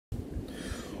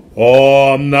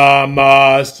Om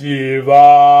Namah Shivaya.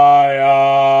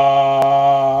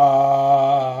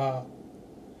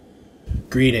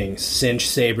 Greetings, Cinch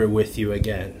Saber with you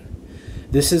again.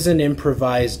 This is an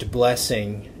improvised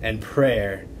blessing and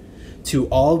prayer to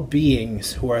all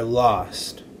beings who are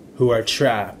lost, who are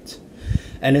trapped,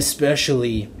 and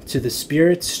especially to the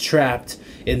spirits trapped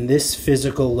in this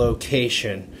physical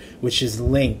location, which is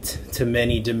linked to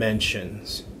many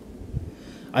dimensions.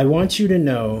 I want you to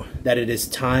know that it is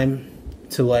time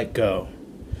to let go,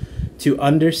 to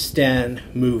understand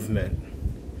movement,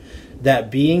 that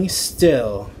being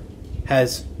still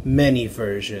has many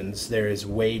versions. There is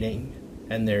waiting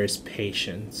and there is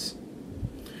patience.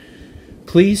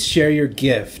 Please share your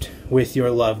gift with your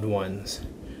loved ones.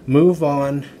 Move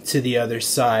on to the other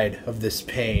side of this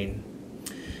pain.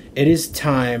 It is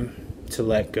time to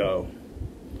let go.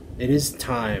 It is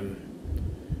time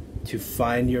to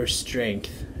find your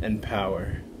strength and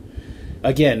power.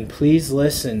 Again, please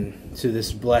listen to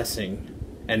this blessing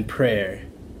and prayer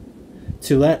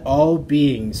to let all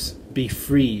beings be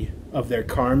free of their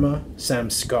karma,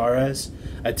 samskaras,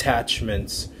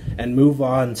 attachments, and move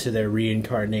on to their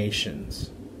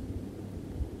reincarnations.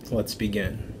 Let's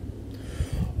begin.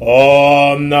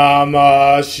 Om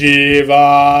Namah Shivaya.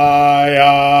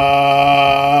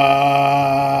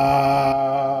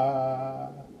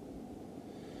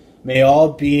 May all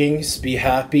beings be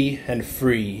happy and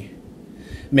free.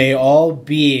 May all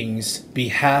beings be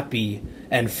happy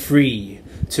and free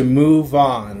to move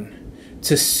on,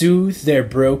 to soothe their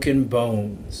broken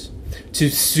bones, to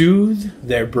soothe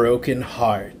their broken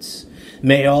hearts.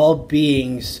 May all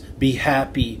beings be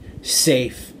happy,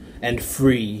 safe, and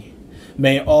free.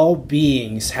 May all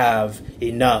beings have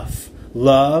enough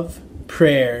love,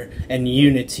 prayer, and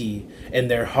unity in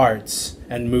their hearts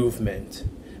and movement.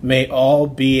 May all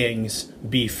beings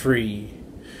be free.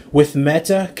 With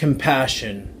metta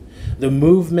compassion, the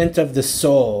movement of the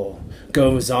soul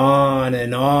goes on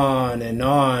and on and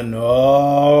on.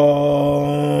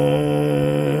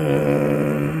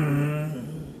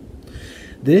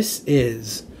 This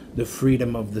is the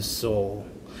freedom of the soul.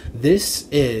 This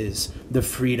is the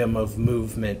freedom of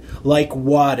movement. Like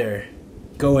water,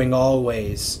 going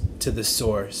always to the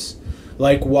source.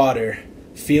 Like water,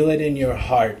 feel it in your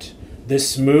heart.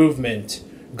 This movement,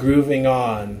 grooving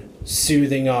on,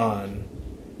 soothing on.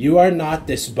 You are not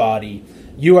this body.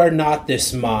 You are not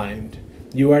this mind.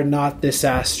 You are not this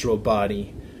astral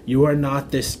body. You are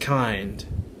not this kind.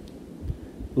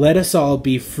 Let us all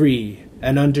be free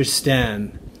and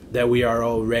understand that we are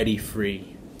already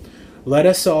free. Let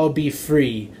us all be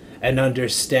free and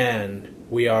understand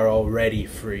we are already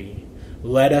free.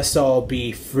 Let us all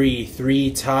be free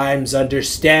 3 times,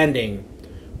 understanding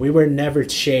we were never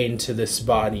chained to this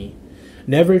body,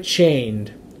 never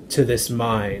chained to this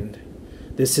mind.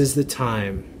 This is the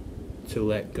time to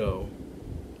let go.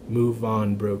 Move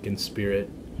on, broken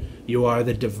spirit. You are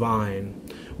the divine.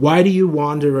 Why do you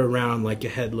wander around like a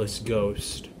headless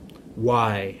ghost?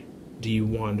 Why do you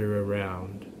wander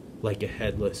around like a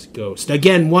headless ghost?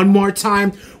 Again, one more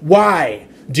time. Why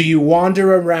do you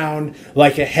wander around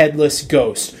like a headless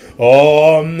ghost?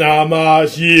 Om Namah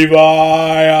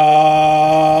Shivaya.